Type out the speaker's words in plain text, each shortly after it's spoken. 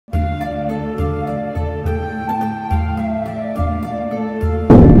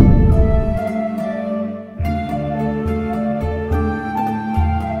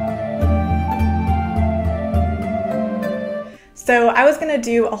So I was going to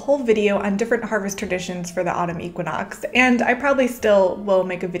do a whole video on different harvest traditions for the autumn equinox, and I probably still will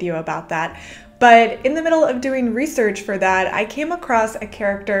make a video about that. But in the middle of doing research for that, I came across a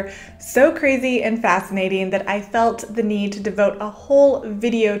character so crazy and fascinating that I felt the need to devote a whole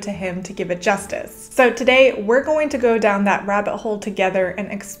video to him to give it justice. So today we're going to go down that rabbit hole together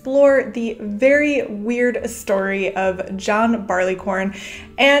and explore the very weird story of John Barleycorn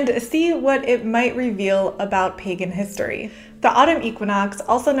and see what it might reveal about pagan history. The autumn equinox,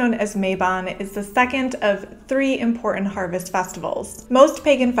 also known as Mabon, is the second of 3 important harvest festivals. Most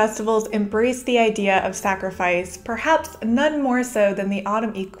pagan festivals embrace the idea of sacrifice, perhaps none more so than the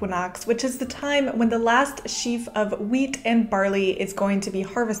autumn equinox, which is the time when the last sheaf of wheat and barley is going to be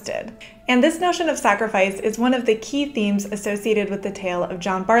harvested. And this notion of sacrifice is one of the key themes associated with the tale of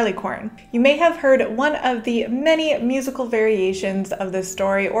John Barleycorn. You may have heard one of the many musical variations of this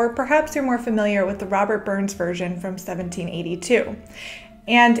story, or perhaps you're more familiar with the Robert Burns version from 1782.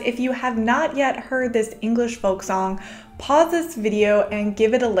 And if you have not yet heard this English folk song, pause this video and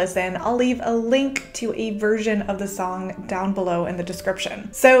give it a listen. I'll leave a link to a version of the song down below in the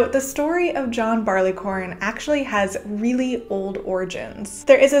description. So the story of John Barleycorn actually has really old origins.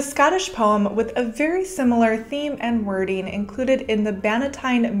 There is a Scottish poem with a very similar theme and wording included in the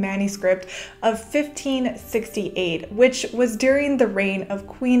Bannatyne manuscript of 1568, which was during the reign of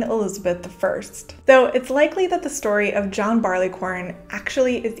Queen Elizabeth I. Though it's likely that the story of John Barleycorn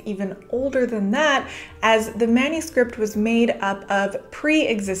actually is even older than that, as the manuscript was made up of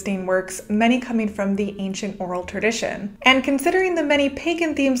pre-existing works, many coming from the ancient oral tradition. And considering the many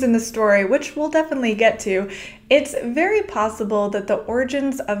pagan themes in the story, which we'll definitely get to, it's very possible that the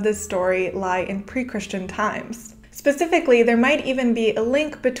origins of this story lie in pre-Christian times. Specifically, there might even be a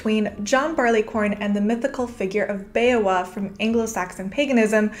link between John Barleycorn and the mythical figure of Beowulf from Anglo-Saxon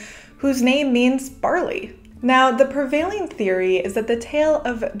paganism, whose name means barley. Now, the prevailing theory is that the tale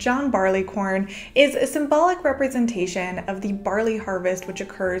of John Barleycorn is a symbolic representation of the barley harvest which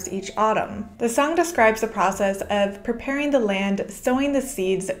occurs each autumn. The song describes the process of preparing the land, sowing the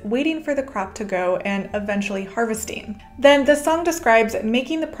seeds, waiting for the crop to grow, and eventually harvesting. Then the song describes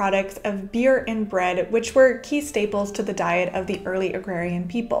making the products of beer and bread, which were key staples to the diet of the early agrarian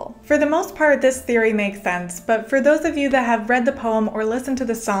people. For the most part, this theory makes sense, but for those of you that have read the poem or listened to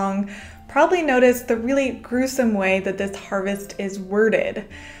the song, probably noticed the really gruesome way that this harvest is worded.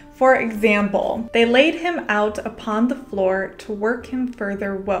 For example, they laid him out upon the floor to work him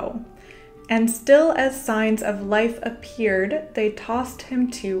further woe. And still as signs of life appeared, they tossed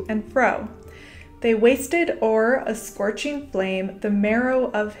him to and fro. They wasted o'er a scorching flame the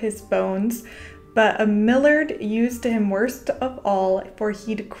marrow of his bones, but a millard used him worst of all, for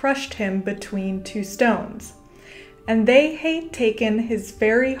he'd crushed him between 2 stones. And they hae taken his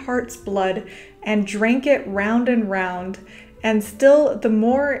very heart's blood, and drank it round and round, and still the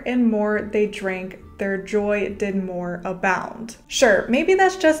more and more they drank, their joy did more abound. Sure, maybe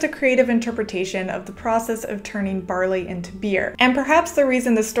that's just a creative interpretation of the process of turning barley into beer. And perhaps the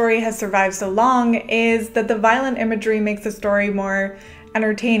reason the story has survived so long is that the violent imagery makes the story more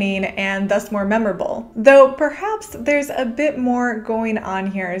entertaining and thus more memorable. Though perhaps there's a bit more going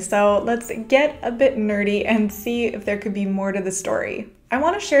on here, so let's get a bit nerdy and see if there could be more to the story. I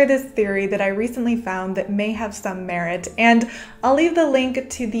want to share this theory that I recently found that may have some merit, and I'll leave the link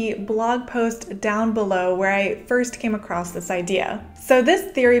to the blog post down below where I first came across this idea. So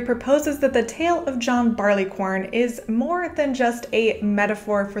this theory proposes that the tale of John Barleycorn is more than just a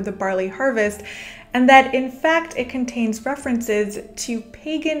metaphor for the barley harvest, and that in fact it contains references to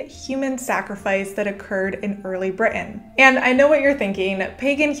pagan human sacrifice that occurred in early Britain. And I know what you're thinking,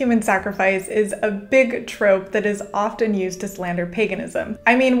 pagan human sacrifice is a big trope that is often used to slander paganism.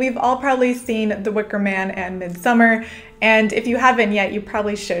 I mean, we've all probably seen The Wicker Man and Midsummer, and if you haven't yet, you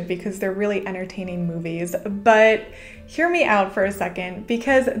probably should because they're really entertaining movies. But hear me out for a second,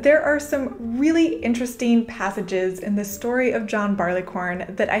 because there are some really interesting passages in the story of John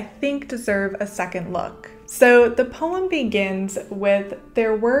Barleycorn that I think deserve a second look. So the poem begins with,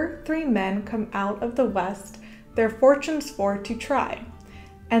 "There were 3 men come out of the west, their fortunes for to try.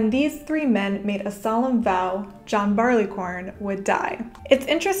 And these 3 men made a solemn vow, John Barleycorn would die." It's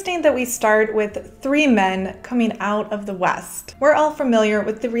interesting that we start with 3 men coming out of the West. We're all familiar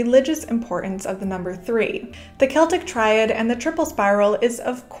with the religious importance of the number 3. The Celtic triad and the triple spiral is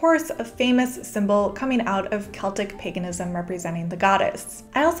of course a famous symbol coming out of Celtic paganism representing the goddess.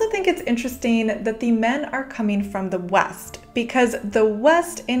 I also think it's interesting that the men are coming from the West, because the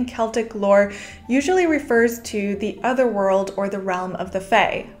West in Celtic lore usually refers to the other world or the realm of the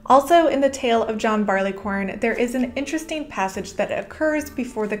Fae. rye. Also in the tale of John Barleycorn, there is an interesting passage that occurs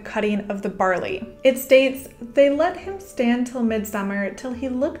before the cutting of the barley. It states, "They let him stand till midsummer, till he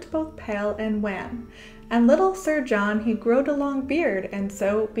looked both pale and wan. And little Sir John he growed a long beard, and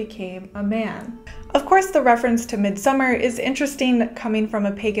so became a man." Of course, the reference to midsummer is interesting coming from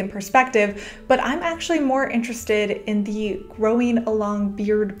a pagan perspective, but I'm actually more interested in the growing a long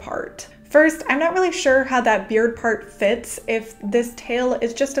beard part. First, I'm not really sure how that beard part fits if this tale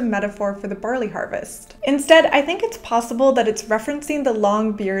is just a metaphor for the barley harvest. Instead, I think it's possible that it's referencing the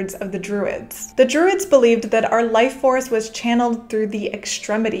long beards of the Druids. The Druids believed that our life force was channeled through the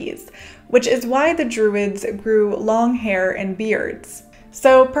extremities, which is why the Druids grew long hair and beards.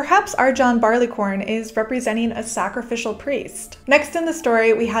 So perhaps our John Barleycorn is representing a sacrificial priest. Next in the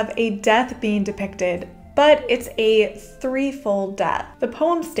story, we have a death being depicted, but it's a threefold death. The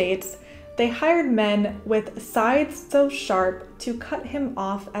poem states, "They hired men with scythes so sharp to cut him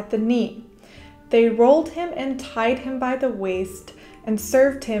off at the knee. They rolled him and tied him by the waist and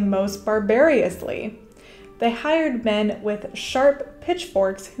served him most barbarously. They hired men with sharp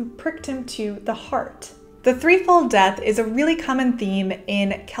pitchforks who pricked him to the heart." The threefold death is a really common theme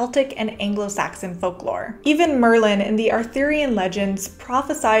in Celtic and Anglo-Saxon folklore. Even Merlin in the Arthurian legends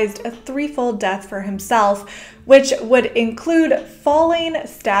prophesied a threefold death for himself, which would include falling,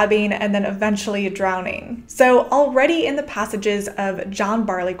 stabbing, and then eventually drowning. So already in the passages of John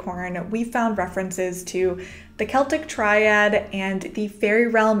Barleycorn, we found references to the Celtic triad and the fairy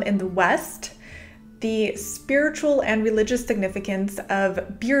realm in the West, the spiritual and religious significance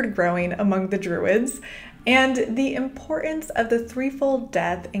of beard growing among the Druids, and the importance of the threefold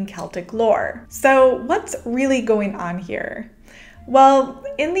death in Celtic lore. So what's really going on here? Well,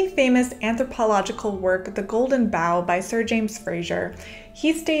 in the famous anthropological work, The Golden Bough by Sir James Frazer,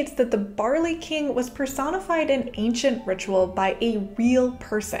 he states that the Barley King was personified in ancient ritual by a real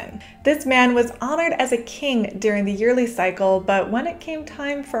person. This man was honored as a king during the yearly cycle, but when it came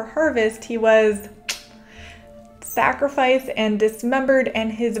time for harvest, he was sacrificed and dismembered,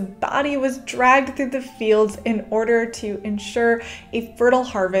 and his body was dragged through the fields in order to ensure a fertile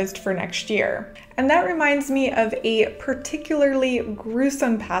harvest for next year. And that reminds me of a particularly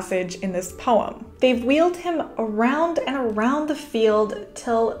gruesome passage in this poem. "They've wheeled him around and around the field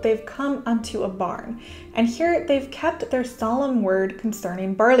till they've come unto a barn, and here they've kept their solemn word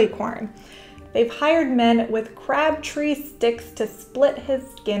concerning Barleycorn. They've hired men with crabtree sticks to split his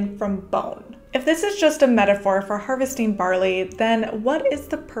skin from bone." If this is just a metaphor for harvesting barley, then what is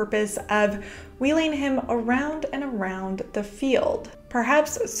the purpose of wheeling him around and around the field?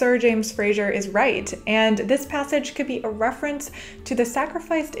 Perhaps Sir James Frazer is right, and this passage could be a reference to the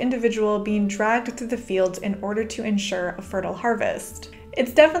sacrificed individual being dragged through the fields in order to ensure a fertile harvest.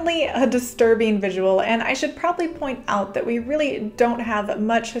 It's definitely a disturbing visual, and I should probably point out that we really don't have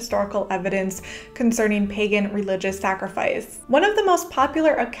much historical evidence concerning pagan religious sacrifice. One of the most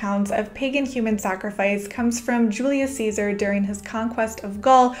popular accounts of pagan human sacrifice comes from Julius Caesar during his conquest of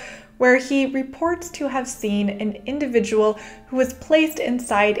Gaul, where he reports to have seen an individual who was placed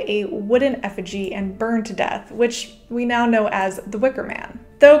inside a wooden effigy and burned to death, which we now know as the Wicker Man.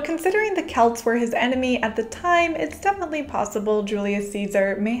 Though considering the Celts were his enemy at the time, it's definitely possible Julius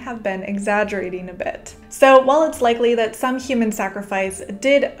Caesar may have been exaggerating a bit. So while it's likely that some human sacrifice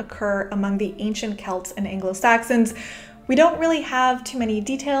did occur among the ancient Celts and Anglo-Saxons, we don't really have too many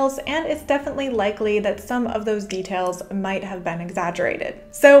details, and it's definitely likely that some of those details might have been exaggerated.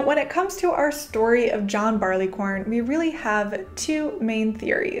 So when it comes to our story of John Barleycorn, we really have two main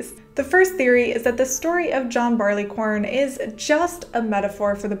theories. The first theory is that the story of John Barleycorn is just a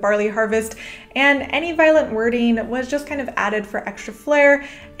metaphor for the barley harvest, and any violent wording was just kind of added for extra flair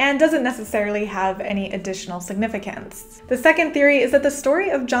and doesn't necessarily have any additional significance. The second theory is that the story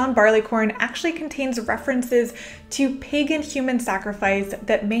of John Barleycorn actually contains references to pagan human sacrifice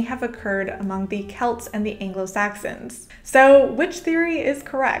that may have occurred among the Celts and the Anglo-Saxons. So which theory is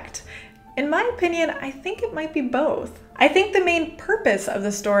correct? In my opinion, I think it might be both. I think the main purpose of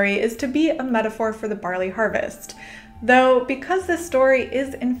the story is to be a metaphor for the barley harvest. Though, because this story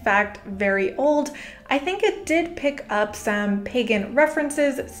is in fact very old, I think it did pick up some pagan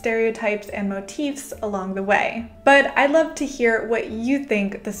references, stereotypes, and motifs along the way. But I'd love to hear what you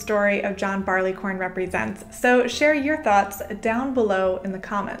think the story of John Barleycorn represents, so share your thoughts down below in the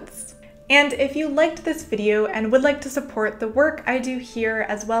comments. And if you liked this video and would like to support the work I do here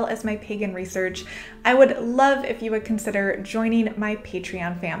as well as my pagan research, I would love if you would consider joining my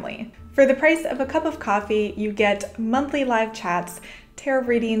Patreon family. For the price of a cup of coffee, you get monthly live chats, tarot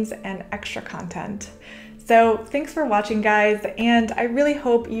readings, and extra content. So thanks for watching, guys, and I really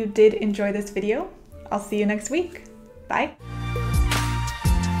hope you did enjoy this video. I'll see you next week. Bye.